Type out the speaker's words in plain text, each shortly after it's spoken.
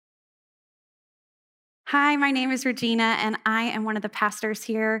Hi, my name is Regina, and I am one of the pastors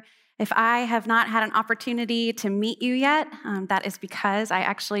here. If I have not had an opportunity to meet you yet, that is because I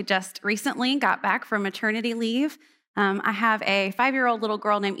actually just recently got back from maternity leave. I have a 5-year-old little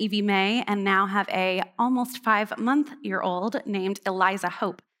girl named Evie May, and now have a almost 5-month-old named Eliza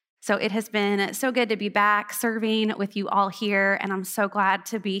Hope. So it has been so good to be back serving with you all here, and I'm so glad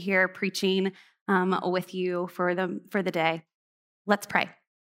to be here preaching with you for the day. Let's pray.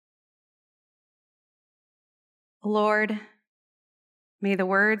 Lord, may the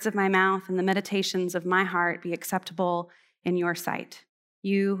words of my mouth and the meditations of my heart be acceptable in your sight,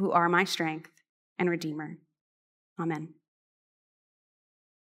 you who are my strength and Redeemer. Amen.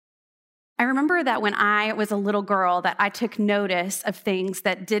 I remember that when I was a little girl that I took notice of things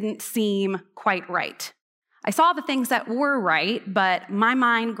that didn't seem quite right. I saw the things that were right, but my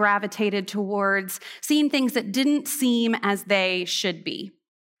mind gravitated towards seeing things that didn't seem as they should be.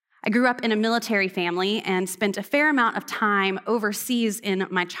 I grew up in a military family and spent a fair amount of time overseas in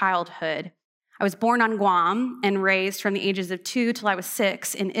my childhood. I was born on Guam and raised from the ages of 2 till I was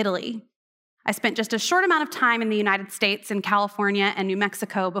 6 in Italy. I spent just a short amount of time in the United States, in California and New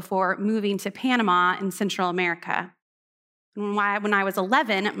Mexico, before moving to Panama in Central America. When I was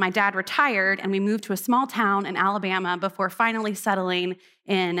 11, my dad retired and we moved to a small town in Alabama before finally settling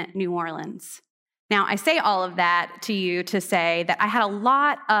in New Orleans. Now, I say all of that to you to say that I had a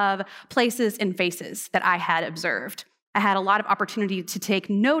lot of places and faces that I had observed. I had a lot of opportunity to take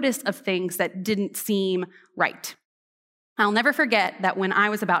notice of things that didn't seem right. I'll never forget that when I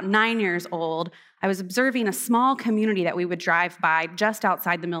was about 9 years old, I was observing a small community that we would drive by just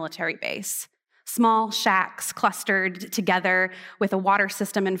outside the military base. Small shacks clustered together with a water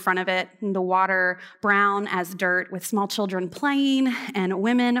system in front of it, and the water brown as dirt, with small children playing and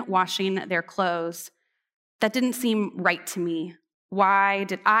women washing their clothes. That didn't seem right to me. Why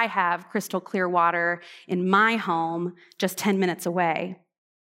did I have crystal clear water in my home just 10 minutes away?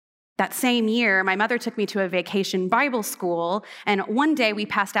 That same year, my mother took me to a vacation Bible school, and one day we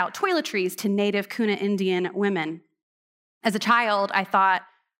passed out toiletries to native Kuna Indian women. As a child, I thought,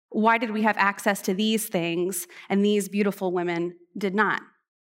 why did we have access to these things and these beautiful women did not?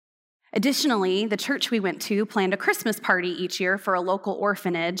 Additionally, the church we went to planned a Christmas party each year for a local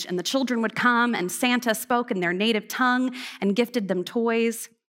orphanage, and the children would come and Santa spoke in their native tongue and gifted them toys.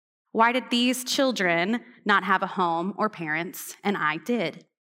 Why did these children not have a home or parents, and I did?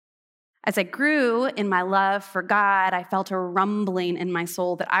 As I grew in my love for God, I felt a rumbling in my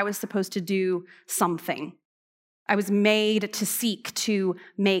soul that I was supposed to do something. I was made to seek to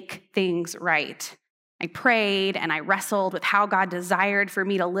make things right. I prayed and I wrestled with how God desired for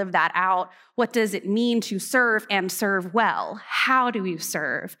me to live that out. What does it mean to serve and serve well? How do you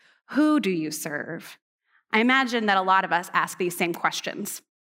serve? Who do you serve? I imagine that a lot of us ask these same questions.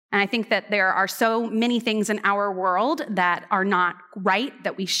 And I think that there are so many things in our world that are not right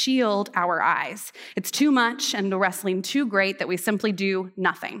that we shield our eyes. It's too much and the wrestling too great that we simply do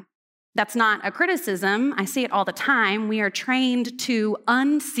nothing. That's not a criticism. I see it all the time. We are trained to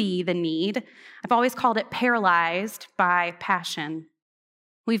unsee the need. I've always called it paralyzed by passion.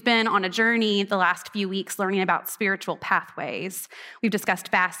 We've been on a journey the last few weeks learning about spiritual pathways. We've discussed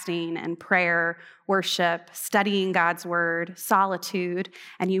fasting and prayer, worship, studying God's word, solitude,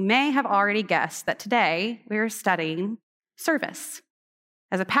 and you may have already guessed that today we're studying service.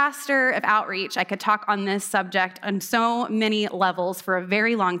 As a pastor of outreach, I could talk on this subject on so many levels for a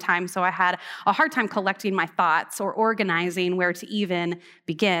very long time, so I had a hard time collecting my thoughts or organizing where to even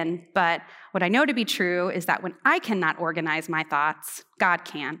begin. But what I know to be true is that when I cannot organize my thoughts, God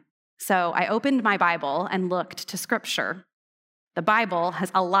can. So I opened my Bible and looked to Scripture. The Bible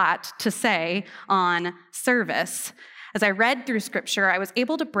has a lot to say on service. As I read through Scripture, I was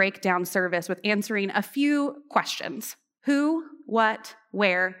able to break down service with answering a few questions. Who, what,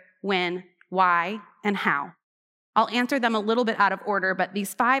 where, when, why, and how. I'll answer them a little bit out of order, but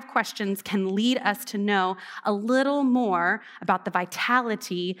these 5 questions can lead us to know a little more about the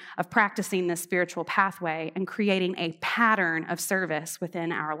vitality of practicing this spiritual pathway and creating a pattern of service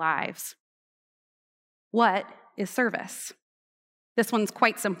within our lives. What is service? This one's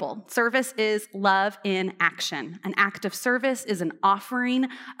quite simple. Service is love in action. An act of service is an offering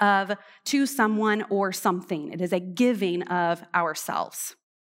to someone or something. It is a giving of ourselves.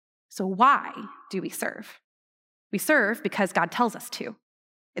 So why do we serve? We serve because God tells us to.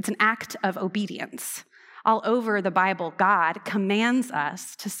 It's an act of obedience. All over the Bible, God commands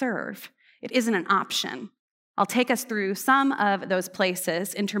us to serve. It isn't an option. I'll take us through some of those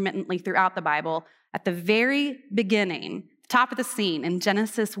places intermittently throughout the Bible. At the very beginning, top of the scene in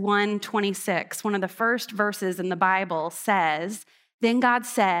Genesis 1:26, one of the first verses in the Bible says Then God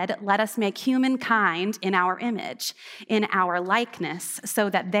said, let us make humankind in our image, in our likeness, so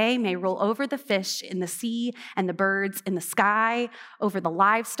that they may rule over the fish in the sea and the birds in the sky, over the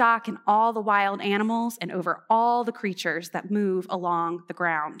livestock and all the wild animals, and over all the creatures that move along the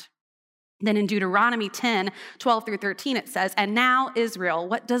ground. Then in Deuteronomy 10:12-13, it says, and now, Israel,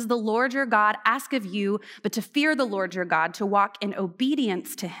 what does the Lord your God ask of you but to fear the Lord your God, to walk in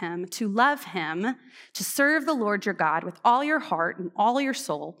obedience to him, to love him, to serve the Lord your God with all your heart and all your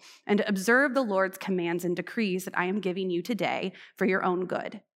soul, and to observe the Lord's commands and decrees that I am giving you today for your own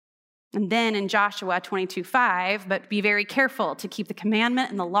good. And then in Joshua 22:5, but be very careful to keep the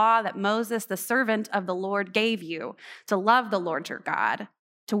commandment and the law that Moses, the servant of the Lord, gave you, to love the Lord your God,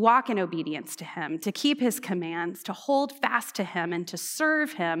 to walk in obedience to him, to keep his commands, to hold fast to him, and to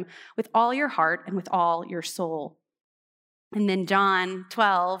serve him with all your heart and with all your soul. And then John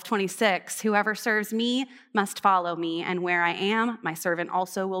 12:26, whoever serves me must follow me, and where I am, my servant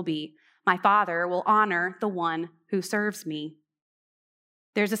also will be. My Father will honor the one who serves me.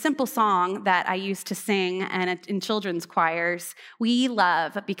 There's a simple song that I used to sing in children's choirs. We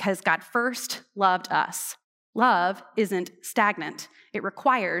love because God first loved us. Love isn't stagnant. It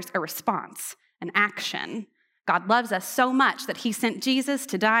requires a response, an action. God loves us so much that he sent Jesus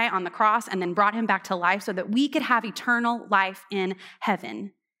to die on the cross and then brought him back to life so that we could have eternal life in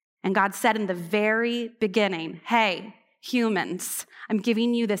heaven. And God said in the very beginning, hey, humans, I'm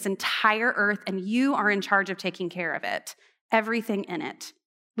giving you this entire earth and you are in charge of taking care of it, everything in it.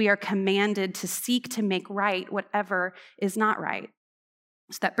 We are commanded to seek to make right whatever is not right.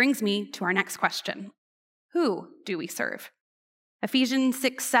 So that brings me to our next question. Who do we serve? Ephesians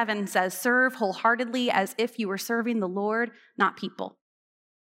 6:7 says, serve wholeheartedly as if you were serving the Lord, not people.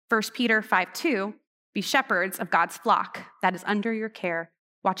 1 Peter 5:2, be shepherds of God's flock that is under your care,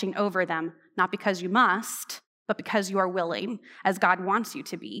 watching over them, not because you must, but because you are willing, as God wants you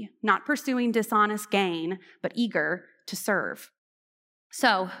to be, not pursuing dishonest gain, but eager to serve.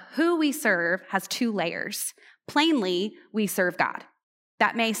 So who we serve has two layers. Plainly, we serve God.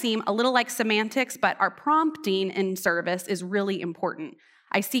 That may seem a little like semantics, but our prompting in service is really important.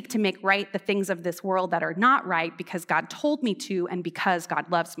 I seek to make right the things of this world that are not right because God told me to and because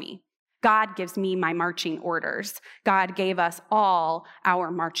God loves me. God gives me my marching orders. God gave us all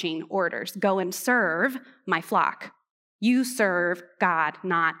our marching orders. Go and serve my flock. You serve God,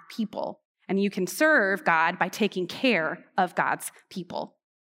 not people. And you can serve God by taking care of God's people.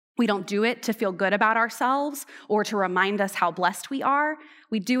 We don't do it to feel good about ourselves or to remind us how blessed we are.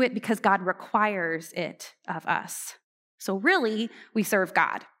 We do it because God requires it of us. So really, we serve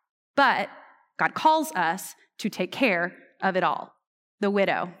God. But God calls us to take care of it all. The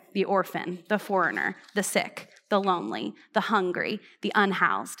widow, the orphan, the foreigner, the sick, the lonely, the hungry, the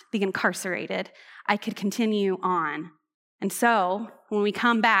unhoused, the incarcerated. I could continue on. And so when we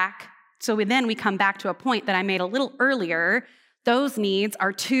come back, we come back to a point that I made a little earlier. Those needs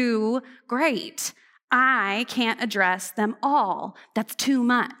are too great. I can't address them all. That's too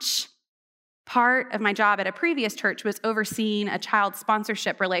much. Part of my job at a previous church was overseeing a child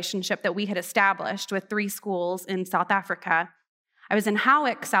sponsorship relationship that we had established with 3 schools in South Africa. I was in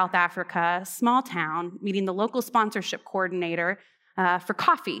Howick, South Africa, a small town, meeting the local sponsorship coordinator for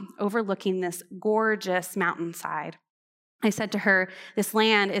coffee, overlooking this gorgeous mountainside. I said to her, this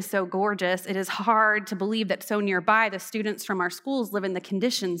land is so gorgeous, it is hard to believe that so nearby the students from our schools live in the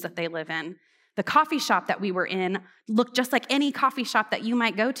conditions that they live in. The coffee shop that we were in looked just like any coffee shop that you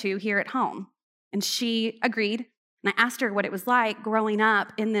might go to here at home. And she agreed. And I asked her what it was like growing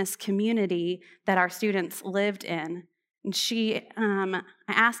up in this community that our students lived in. And I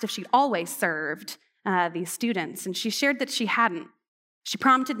asked if she'd always served these students. And she shared that she hadn't. She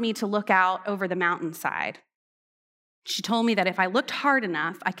prompted me to look out over the mountainside. She told me that if I looked hard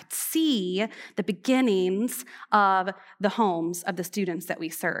enough, I could see the beginnings of the homes of the students that we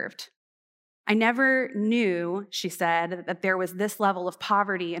served. I never knew, she said, that there was this level of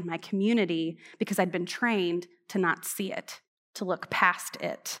poverty in my community because I'd been trained to not see it, to look past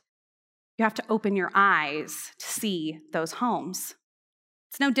it. You have to open your eyes to see those homes.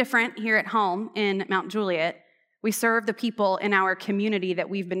 It's no different here at home in Mount Juliet. We serve the people in our community that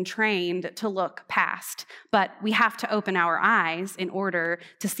we've been trained to look past, but we have to open our eyes in order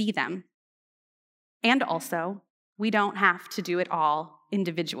to see them. And also, we don't have to do it all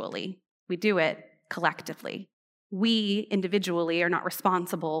individually. We do it collectively. We individually are not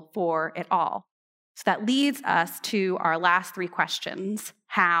responsible for it all. So that leads us to our last 3 questions: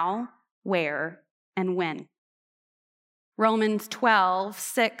 how, where, and when. Romans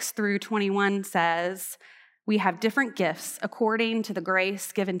 12:6-21 says, we have different gifts according to the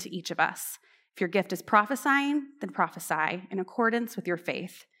grace given to each of us. If your gift is prophesying, then prophesy in accordance with your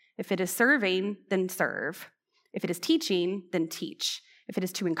faith. If it is serving, then serve. If it is teaching, then teach. If it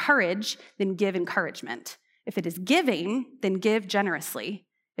is to encourage, then give encouragement. If it is giving, then give generously.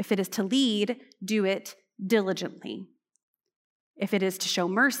 If it is to lead, do it diligently. If it is to show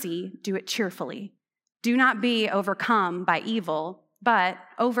mercy, do it cheerfully. Do not be overcome by evil, but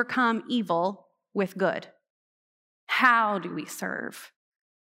overcome evil with good. How do we serve?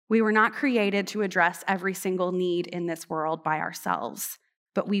 We were not created to address every single need in this world by ourselves,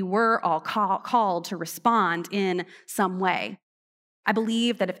 but we were all called to respond in some way. I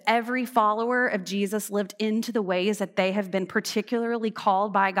believe that if every follower of Jesus lived into the ways that they have been particularly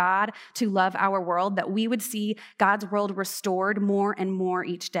called by God to love our world, that we would see God's world restored more and more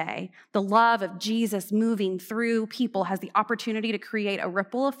each day. The love of Jesus moving through people has the opportunity to create a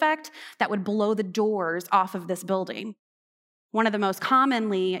ripple effect that would blow the doors off of this building. One of the most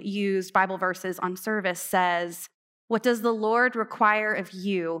commonly used Bible verses on service says, "What does the Lord require of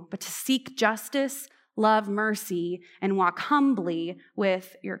you but to seek justice, love mercy, and walk humbly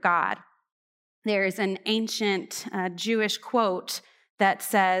with your God?" There's an ancient Jewish quote that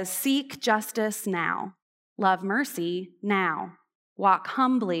says, "Seek justice now, love mercy now, walk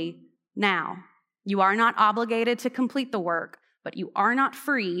humbly now. You are not obligated to complete the work, but you are not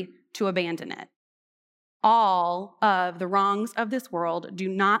free to abandon it. All of the wrongs of this world do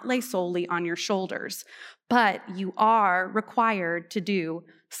not lay solely on your shoulders, but you are required to do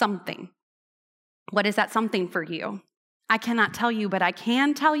something." What is that something for you? I cannot tell you, but I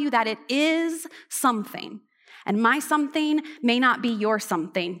can tell you that it is something. And my something may not be your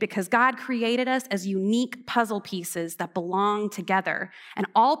something, because God created us as unique puzzle pieces that belong together. And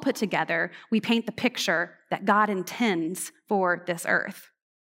all put together, we paint the picture that God intends for this earth.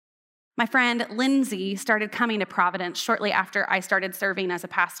 My friend Lindsay started coming to Providence shortly after I started serving as a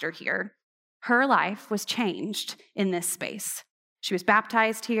pastor here. Her life was changed in this space. She was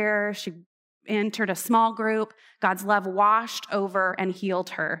baptized here. She entered a small group. God's love washed over and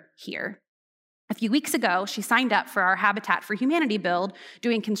healed her here. A few weeks ago, she signed up for our Habitat for Humanity build,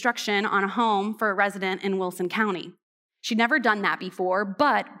 doing construction on a home for a resident in Wilson County. She'd never done that before,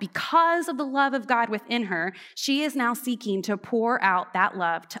 but because of the love of God within her, she is now seeking to pour out that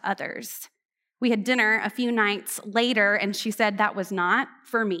love to others. We had dinner a few nights later, and she said, "That was not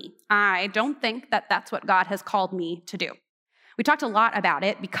for me. I don't think that that's what God has called me to do." We talked a lot about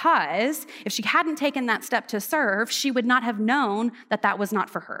it because if she hadn't taken that step to serve, she would not have known that that was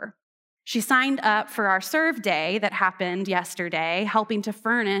not for her. She signed up for our Serve Day that happened yesterday, helping to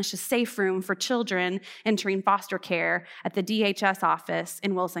furnish a safe room for children entering foster care at the DHS office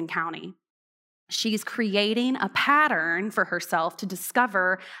in Wilson County. She's creating a pattern for herself to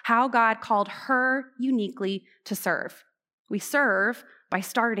discover how God called her uniquely to serve. We serve by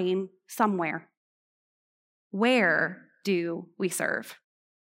starting somewhere. Where do we serve?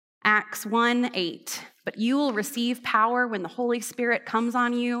 Acts 1:8, "But you will receive power when the Holy Spirit comes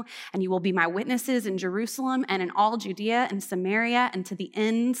on you, and you will be my witnesses in Jerusalem and in all Judea and Samaria and to the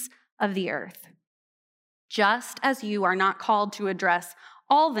ends of the earth." Just as you are not called to address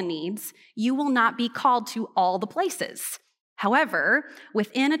all the needs, you will not be called to all the places. However,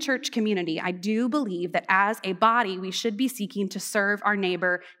 within a church community, I do believe that as a body, we should be seeking to serve our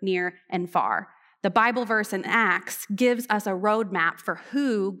neighbor near and far. The Bible verse in Acts gives us a roadmap for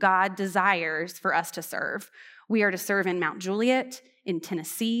who God desires for us to serve. We are to serve in Mount Juliet, in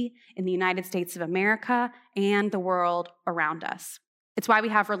Tennessee, in the United States of America, and the world around us. It's why we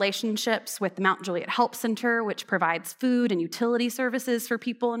have relationships with the Mount Juliet Help Center, which provides food and utility services for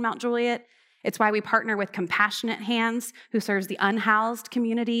people in Mount Juliet. It's why we partner with Compassionate Hands, who serves the unhoused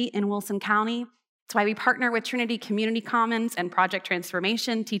community in Wilson County. It's why we partner with Trinity Community Commons and Project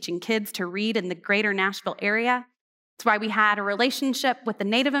Transformation, teaching kids to read in the greater Nashville area. It's why we had a relationship with the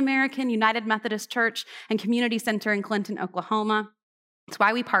Native American United Methodist Church and Community Center in Clinton, Oklahoma. It's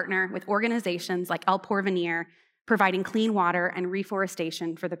why we partner with organizations like El Porvenir, providing clean water and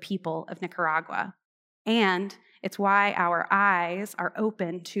reforestation for the people of Nicaragua. And it's why our eyes are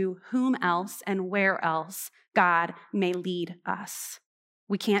open to whom else and where else God may lead us.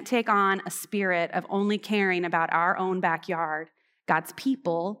 We can't take on a spirit of only caring about our own backyard. God's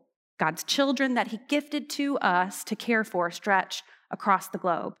people, God's children that he gifted to us to care for, stretch across the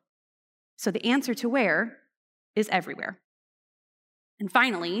globe. So the answer to where is everywhere. And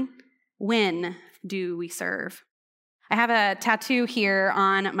finally, when do we serve? I have a tattoo here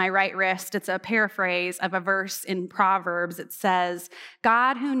on my right wrist. It's a paraphrase of a verse in Proverbs. It says,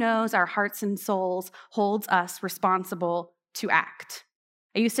 "God who knows our hearts and souls holds us responsible to act."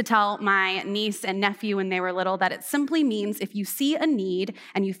 I used to tell my niece and nephew when they were little that it simply means if you see a need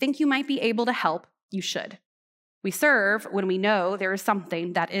and you think you might be able to help, you should. We serve when we know there is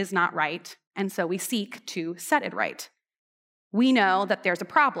something that is not right, and so we seek to set it right. We know that there's a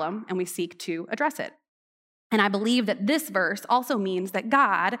problem, and we seek to address it. And I believe that this verse also means that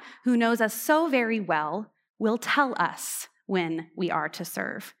God, who knows us so very well, will tell us when we are to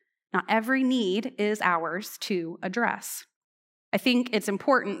serve. Not every need is ours to address. I think it's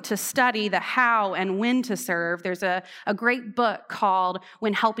important to study the how and when to serve. There's a great book called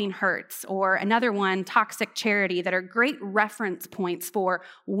When Helping Hurts, or another one, Toxic Charity, that are great reference points for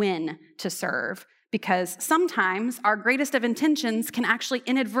when to serve. Because sometimes our greatest of intentions can actually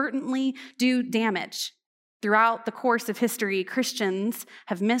inadvertently do damage. Throughout the course of history, Christians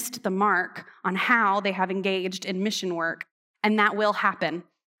have missed the mark on how they have engaged in mission work, and that will happen.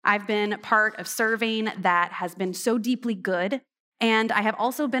 I've been part of serving that has been so deeply good. And I have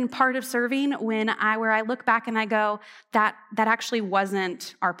also been part of serving where I look back and I go, that actually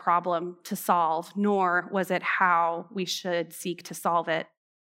wasn't our problem to solve, nor was it how we should seek to solve it.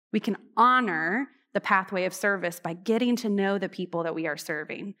 We can honor the pathway of service by getting to know the people that we are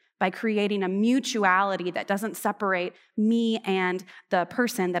serving, by creating a mutuality that doesn't separate me and the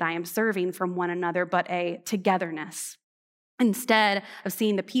person that I am serving from one another, but a togetherness. Instead of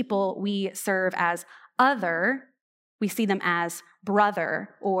seeing the people we serve as other, we see them as brother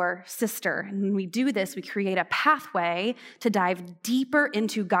or sister. And when we do this, we create a pathway to dive deeper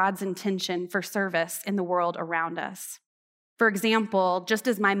into God's intention for service in the world around us. For example, just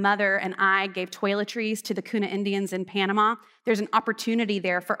as my mother and I gave toiletries to the Kuna Indians in Panama, there's an opportunity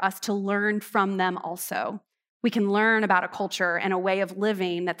there for us to learn from them also. We can learn about a culture and a way of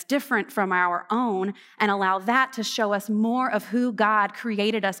living that's different from our own and allow that to show us more of who God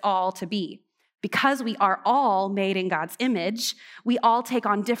created us all to be. Because we are all made in God's image, we all take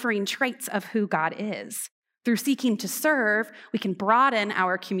on differing traits of who God is. Through seeking to serve, we can broaden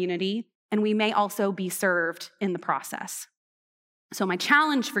our community, and we may also be served in the process. So my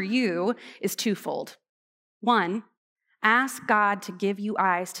challenge for you is twofold. One, ask God to give you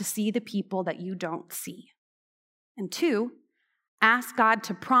eyes to see the people that you don't see. And two, ask God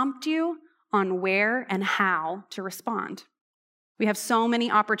to prompt you on where and how to respond. We have so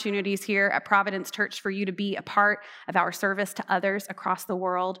many opportunities here at Providence Church for you to be a part of our service to others across the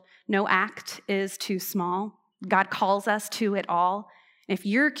world. No act is too small. God calls us to it all. If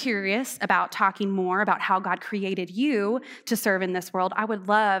you're curious about talking more about how God created you to serve in this world, I would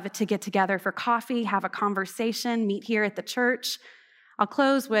love to get together for coffee, have a conversation, meet here at the church. I'll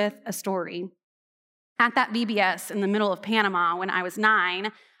close with a story. At that VBS in the middle of Panama when I was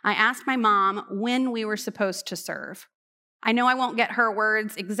 9, I asked my mom when we were supposed to serve. I know I won't get her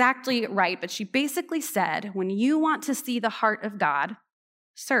words exactly right, but she basically said, when you want to see the heart of God,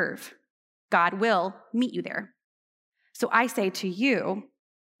 serve. God will meet you there. So I say to you,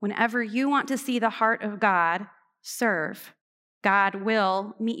 whenever you want to see the heart of God, serve. God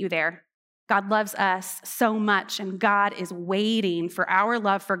will meet you there. God loves us so much, and God is waiting for our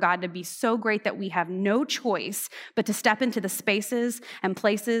love for God to be so great that we have no choice but to step into the spaces and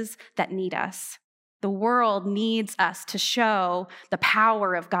places that need us. The world needs us to show the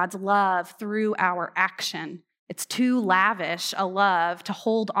power of God's love through our action. It's too lavish a love to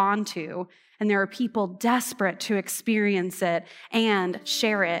hold on to, and there are people desperate to experience it and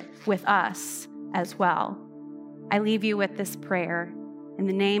share it with us as well. I leave you with this prayer in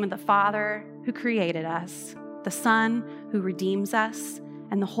the name of the Father who created us, the Son who redeems us,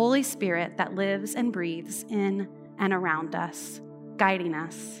 and the Holy Spirit that lives and breathes in and around us, guiding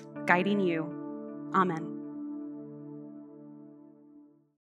you. Amen.